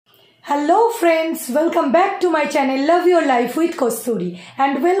Hello friends, welcome back to my channel Love Your Life with Kosturi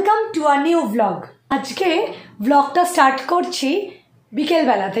and welcome to a new vlog. আজকে vlogটা start করছি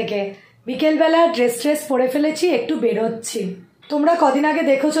বিকেলবেলা থেকে। বিকেলবেলা dress পরে ফেলেছি, একটু বেরোচ্ছি। তোমরা কদিন আগে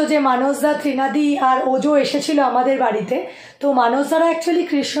দেখেছো যে মানসদা, ত্রিনাদি আর ওজো এসেছিল আমাদের বাড়িতে। তো মানসদারা অ্যাকচুয়ালি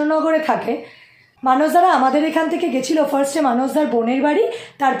কৃষ্ণনগরে থাকে। মানসদারা আমাদের এখান থেকে গেছিল ফার্স্টে মানসদার বোনের বাড়ি,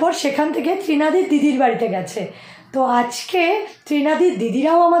 তারপর সেখান থেকে ত্রিনাদির দিদির বাড়িতে গেছে। তো আজকে ত্রিনাদির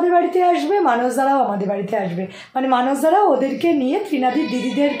দিদিরাও আমাদের বাড়িতে আসবে, মানসদারাও আমাদের বাড়িতে আসবে। মানে মানসদারাও ওদেরকে নিয়ে, ত্রিনাদির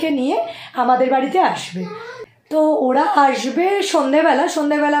দিদিদেরকে নিয়ে আমাদের বাড়িতে আসবে। তো ওরা আসবে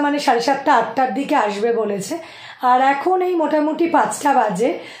সন্ধেবেলা মানে 7:30 8টার দিকে আসবে বলেছে। আর এখন এই মোটামুটি 5টা বাজে।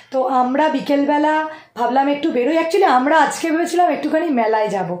 তো আমরা বিকেলবেলা ভাবলাম একটু বেরোই। অ্যাকচুয়ালি আমরা আজকে ভেবেছিলাম একটুখানি মেলায়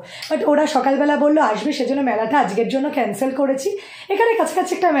যাব, বাট ওরা সকালবেলা বললো আসবে, সেজন্য মেলাটা আজকের জন্য ক্যান্সেল করেছি। এখানে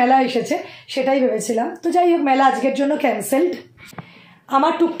কাছাকাছি একটা মেলা এসেছে, সেটাই ভেবেছিলাম। তো যাই হোক, মেলা আজকের জন্য ক্যান্সেলড।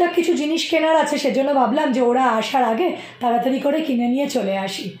 আমার টুকটাক কিছু জিনিস কেনার আছে, সেজন্য ভাবলাম যে ওরা আসার আগে তাড়াতাড়ি করে কিনে নিয়ে চলে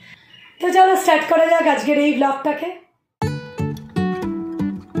আসি। তো চলো স্টার্ট করা যাক আজকের এই ব্লগটাকে।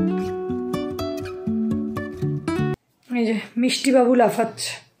 এই যে মিষ্টি বাবু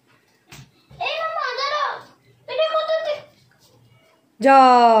লাফাচ্ছে। যা,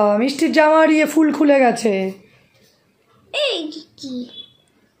 মিষ্টির জামার ফুল খুলে গেছে।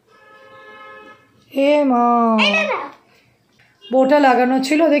 এ মা, বউটা লাগানো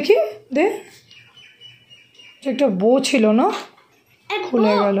ছিল, দেখি দে, একটা বউ ছিল না,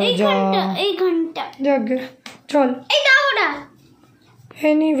 খুলে গেল। যা, যাক চল।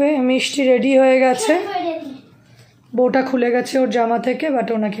 এনিওয়ে মিষ্টি রেডি হয়ে গেছে, বউটা খুলে গেছে ওর জামা থেকে, বাট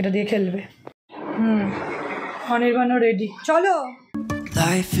ওনাকে এটা দিয়ে খেলবে। অনির্বাণও রেডি, চলো।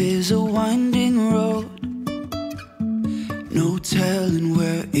 Life is a winding road, no telling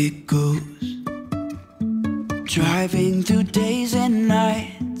where it goes. Driving through days and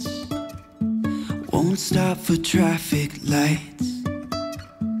nights, won't stop for traffic lights.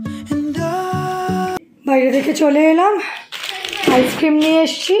 And বাইরে থেকে চলে এলাম, আইসক্রিম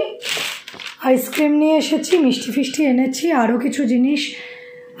নিয়ে এসেছি, মিষ্টি ফিষ্টি এনেছি, আরও কিছু জিনিস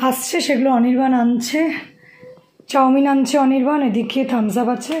আসছে, সেগুলো অনির্বাণ আনছে। চাউমিন আনছে অনির্বাণ, এদিকে থামস আপ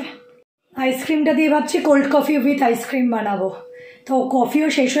আছে। আইসক্রিমটা দিয়ে ভাবছি কোল্ড কফি উইথ আইসক্রিম বানাবো। তো কফিও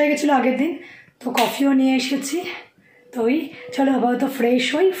শেষ হয়ে গেছিলো আগের দিন, তো কফিও নিয়ে এসেছি। তো ওই চলো আপাতত ফ্রেশ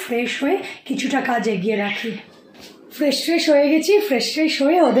হয়ে কিছুটা কাজ এগিয়ে রাখি। ফ্রেশ হয়ে গেছি, ফ্রেশ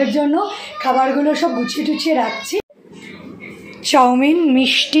হয়ে ওদের জন্য খাবারগুলো সব গুছিয়ে টুছিয়ে রাখছি। চাউমিন,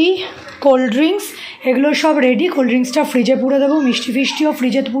 মিষ্টি, কোল্ড ড্রিঙ্কস এগুলো সব রেডি। কোল্ড ড্রিঙ্কসটা ফ্রিজে পুরে দেবো, মিষ্টি ফিষ্টিও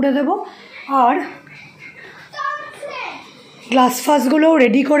ফ্রিজে পুরে দেবো, আর গ্লাস ফাসগুলোও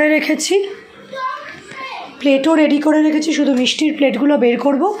রেডি করে রেখেছি, প্লেটও রেডি করে রেখেছি, শুধু মিষ্টির প্লেটগুলো বের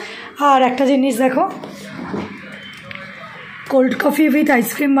করব। আর একটা জিনিস দেখো, কোল্ড কফি উইথ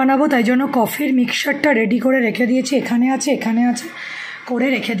আইসক্রিম বানাবো, তাই জন্য কফির মিক্সচারটা রেডি করে রেখে দিয়েছি। এখানে আছে করে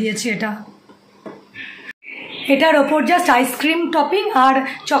রেখে দিয়েছি। এটার ওপর জাস্ট আইসক্রিম টপিং আর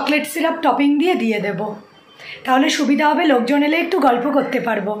চকলেট সিরাপ টপিং দিয়ে দেবো, তাহলে সুবিধা হবে। লোকজন এলে একটু গল্প করতে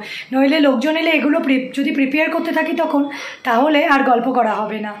পারবো, নইলে লোকজন এলে এগুলো যদি প্রিপেয়ার করতে থাকি তাহলে আর গল্প করা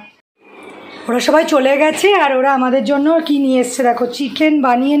হবে না। ওরা সবাই চলে গেছে, আর ওরা আমাদের জন্য কি নিয়ে এসছে দেখো, চিকেন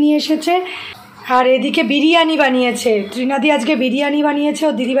বানিয়ে নিয়ে এসেছে, আর এদিকে বিরিয়ানি বানিয়েছে। ত্রিনাদি আজকে বিরিয়ানি বানিয়েছে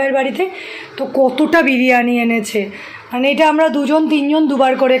ওর দিদিভাইয়ের বাড়িতে। তো কতটা বিরিয়ানি এনেছে, মানে এটা আমরা 2জন 3জন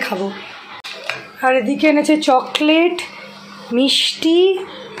দুবার করে খাবো। আর এদিকে এনেছে চকলেট, মিষ্টি,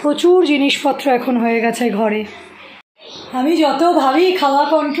 প্রচুর জিনিসপত্র এখন হয়ে গেছে ঘরে। আমি যত ভাবি খাওয়া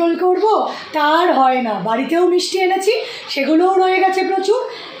কন্ট্রোল করব, তার হয় না। বাড়িতেও মিষ্টি এনেছি, সেগুলোও রয়ে গেছে প্রচুর।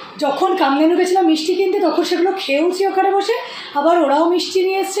 যখন কামলেনু গেছিলাম মিষ্টি কিনতে, তখন সেগুলো খেয়েওছি ওখানে বসে। আবার ওরাও মিষ্টি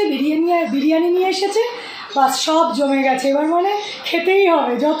নিয়ে এসছে, বিরিয়ানি নিয়ে এসেছে, বাস সব জমে গেছে। এবার মানে খেতেই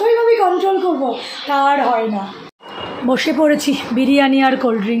হবে, যতই ভাবি কন্ট্রোল করব, তার হয় না। বসে পড়েছি বিরিয়ানি আর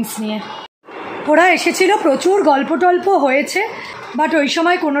কোল্ড ড্রিঙ্কস নিয়ে। ওরা এসেছিল, প্রচুর গল্প টল্প হয়েছে, বাট ওই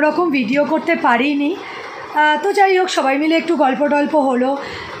সময় কোনো রকম ভিডিও করতে পারিনি। তো যাই হোক, সবাই মিলে একটু গল্প টল্প হলো।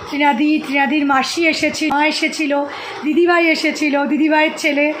 ত্রিনাদির মাসি মা এসেছিল, দিদিভাই এসেছিল, দিদিভাইয়ের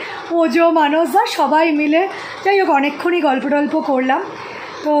ছেলে, ওজো, মানসদা, সবাই মিলে যাই হোক অনেকক্ষণই গল্প টল্প করলাম।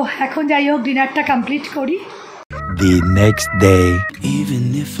 তো এখন যাই হোক ডিনারটা কমপ্লিট করি। The next day, even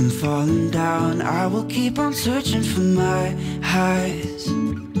if I'm falling down, I will keep on searching for my highs.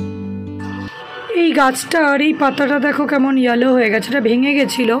 এই গাছটা আর এই পাতাটা দেখো কেমন ইয়েলো হয়ে গেছে, এটা ভেঙে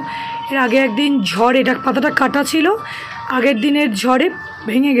গেছিলো এর আগে একদিন ঝড়ে, এটা পাতাটা কাটা ছিল, আগের দিনের ঝড়ে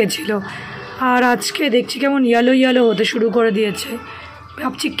ভেঙে গেছিলো। আর আজকে দেখছি কেমন ইয়েলো হতে শুরু করে দিয়েছে।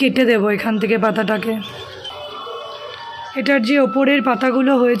 ভাবছি কেটে দেবো এখান থেকে পাতাটাকে। এটার যে ওপরের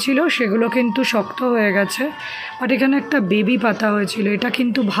পাতাগুলো হয়েছিল সেগুলো কিন্তু শক্ত হয়ে গেছে, বাট এখানে একটা বেবি পাতা হয়েছিল, এটা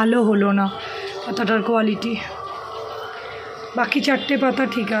কিন্তু ভালো হলো না পাতাটার কোয়ালিটি। বাকি 4টে পাতা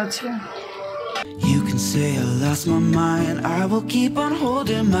ঠিক আছে। You can say I lost my mind, I will keep on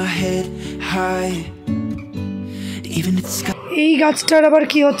holding my head high. Even if it's এই গাছটার আবার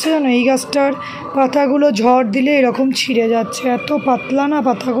কি হচ্ছে জানো, এই গাছটার পাতাগুলো ঝড় দিলে এরকম ছিঁড়ে যাচ্ছে, এত পাতলা না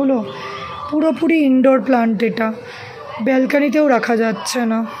পাতাগুলো। পুরোপুরি ইনডোর প্লান্ট, এটা ব্যালকানিতেও রাখা যাচ্ছে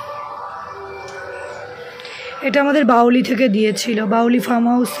না। এটা আমাদের বাউলি থেকে দিয়েছিল, বাউলি ফার্ম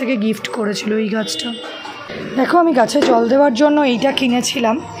হাউস থেকে গিফট করেছিল এই গাছটা। দেখো আমি গাছে জল দেওয়ার জন্য এইটা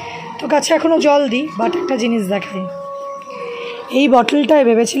কিনেছিলাম, তো গাছে এখনও জল দিই। বাট একটা জিনিস দেখাই, এই বটলটায়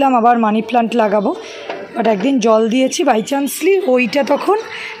ভেবেছিলাম আবার মানি প্লান্ট লাগাবো, বাট একদিন জল দিয়েছি বাই চান্সলি, ওইটা তখন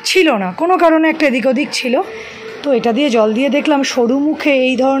ছিল না, কোনো কারণে একটা এদিক ওদিক ছিল, তো এটা দিয়ে জল দিয়ে দেখলাম সরু মুখে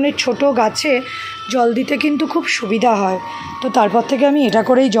এই ধরনের ছোট গাছে জল দিতে কিন্তু খুব সুবিধা হয়। তো তারপর থেকে আমি এটা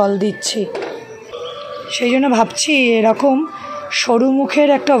করেই জল দিচ্ছি। সেই জন্য ভাবছি এরকম সরু মুখের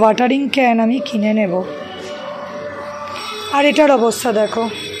একটা ওয়াটারিং ক্যান আমি কিনে নেব। আর এটার অবস্থা দেখো,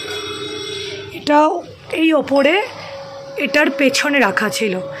 এটা এই ওপরে এটার পেছনে রাখা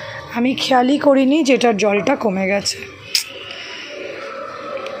ছিল, আমি খেয়ালই করিনি যে এটার জলটা কমে গেছে,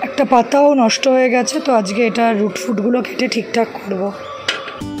 একটা পাতাও নষ্ট হয়ে গেছে। তো আজকে এটা রুট ফুটগুলো কেটে ঠিকঠাক করবো।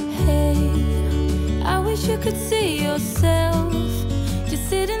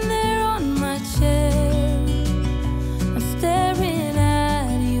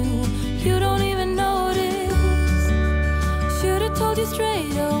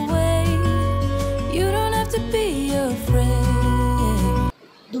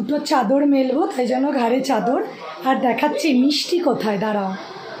 দুটো চাদর মেলবো, তাই জন্য ঘাড়ে চাদর। আর দেখাচ্ছি মিষ্টি কোথায়, দাঁড়াও।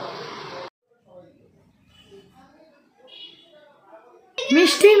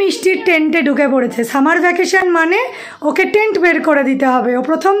 মিষ্টির টেন্টে ঢুকে পড়েছে। সামার ভ্যাকেশন মানে ওকে টেন্ট বের করে দিতে হবে, ও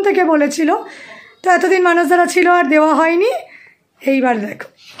প্রথম থেকে বলেছিল, তো এতদিন মানুষ যারা ছিল আর দেওয়া হয়নি। এইবার দেখো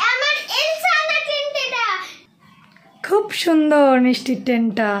খুব সুন্দর মিষ্টির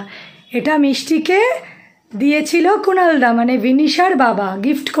টেন্টটা। এটা মিষ্টিকে দিয়েছিল কুণালদা, মানে ভিনিশার বাবা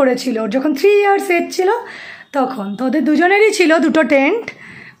গিফট করেছিল যখন 3 ইয়ার্স এজ ছিল তখন। তো ওদের দুজনেরই ছিল দুটো টেন্ট,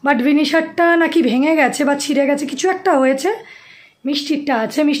 বাট ভিনিশারটা নাকি ভেঙে গেছে বা ছিঁড়ে গেছে, কিছু একটা হয়েছে। মিষ্টিরটা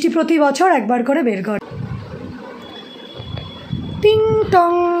আছে, মিষ্টি প্রতি বছর একবার করে বের করে। টিং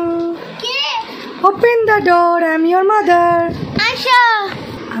টং, open the door, I am your mother.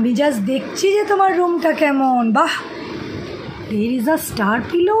 আমি জাস্ট দেখছি যে তোমার রুমটা কেমন। বাহ, there is a star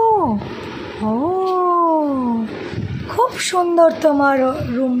pillow. ও খুব সুন্দর তোমার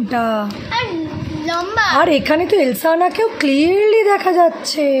রুমটা, আর এখানে তো এলসানাকেও ক্লিয়ারলি দেখা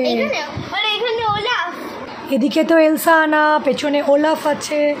যাচ্ছে। এদিকে তো এলসানা, পেছনে ওলাফ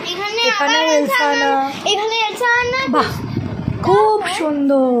আছে, এখানেও এলসানা। বাহ খুব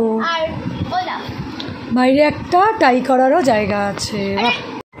সুন্দর। বাইরে একটা টাই করারও জায়গা আছে।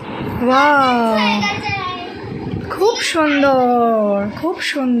 বাহ খুব সুন্দর, খুব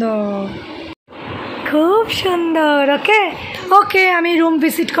সুন্দর, খুব সুন্দর। ওকে ওকে, আমি রুম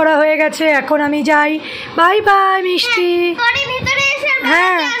ভিজিট করা হয়ে গেছে, এখন আমি যাই। বাই বাই মিষ্টি।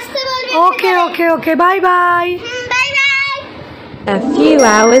 হ্যাঁ ওকে ওকে ওকে, bye bye. A few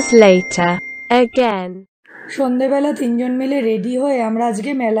hours later, again. সন্ধেবেলা 3জন মিলে রেডি হয়ে আমরা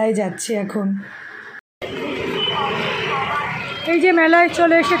আজকে মেলায় যাচ্ছি। এখন এই যে মেলায়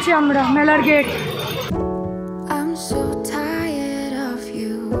চলে এসেছি আমরা, মেলার gate. I'm so tired of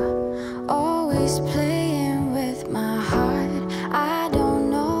you always playing with my heart. I don't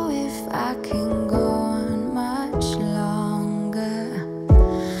know if I can go on much longer.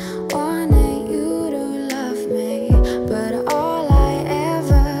 Wanted you to love me, but all I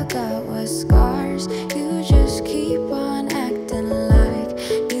ever got was scars. You just keep on acting like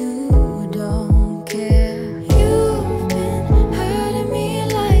you don't care. You've been hurting me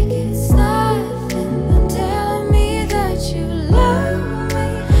like it's nothing, and telling me that you love me.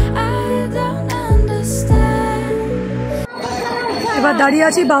 I don't understand. এবার দাঁড়িয়ে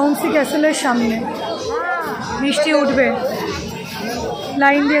আছি bouncy ক্যাসেলের সামনে, মিষ্টি উঠবে,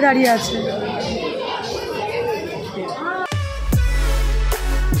 line দিয়ে দাঁড়িয়ে আছে।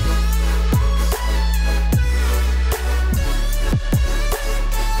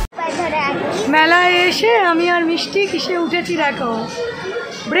 মেলায় এসে আমি আর মিষ্টি কিসে উঠেছি দেখো,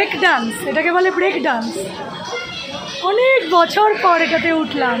 ব্রেক ডান্স, এটাকে বলে ব্রেক ডান্স। অনেক বছর পর এটাতে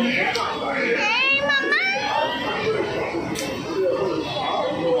উঠলাম।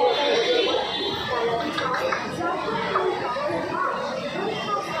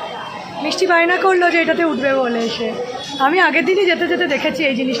 মিষ্টি বায়না করলো যে এটাতে উঠবে বলে এসে। আমি আগের দিনই যেতে যেতে দেখেছি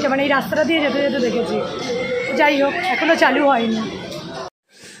এই জিনিসটা, মানে এই রাস্তাটা দিয়ে যেতে যেতে দেখেছি। যাই হোক এখনও চালু হয়নি।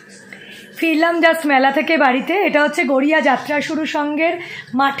 ফিরলাম জাস্ট মেলা থেকে বাড়িতে। এটা হচ্ছে গড়িয়া যাত্রা শুরু সংঘের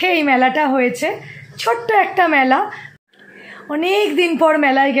মাঠে এই মেলাটা হয়েছে। ছোট্ট একটা মেলা, অনেক দিন পর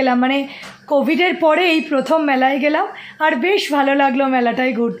মেলায় গেলাম, মানে কোভিডের পরে এই প্রথম মেলায় গেলাম, আর বেশ ভালো লাগলো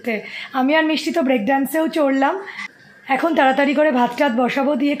মেলাটায় ঘুরতে। আমি আর মিষ্টি তো ব্রেক ডান্সেও চড়লাম। এখন তাড়াতাড়ি করে ভাত টাত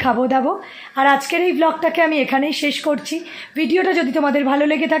বসাবো, দিয়ে খাবো দাবো। আর আজকের এই ব্লগটাকে আমি এখানেই শেষ করছি। ভিডিওটা যদি তোমাদের ভালো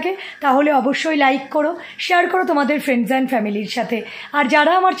লেগে থাকে তাহলে অবশ্যই লাইক করো, শেয়ার করো তোমাদের ফ্রেন্ডস অ্যান্ড ফ্যামিলির সাথে। আর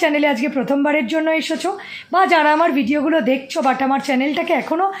যারা আমার চ্যানেলে আজকে প্রথমবারের জন্য এসেছো, বা যারা আমার ভিডিওগুলো দেখছো বাট আমার চ্যানেলটাকে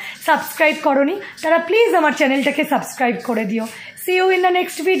এখনও সাবস্ক্রাইব করোনি, তারা প্লিজ আমার চ্যানেলটাকে সাবস্ক্রাইব করে দিও। See you in the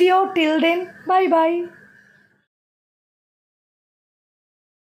next video. Till then, bye bye.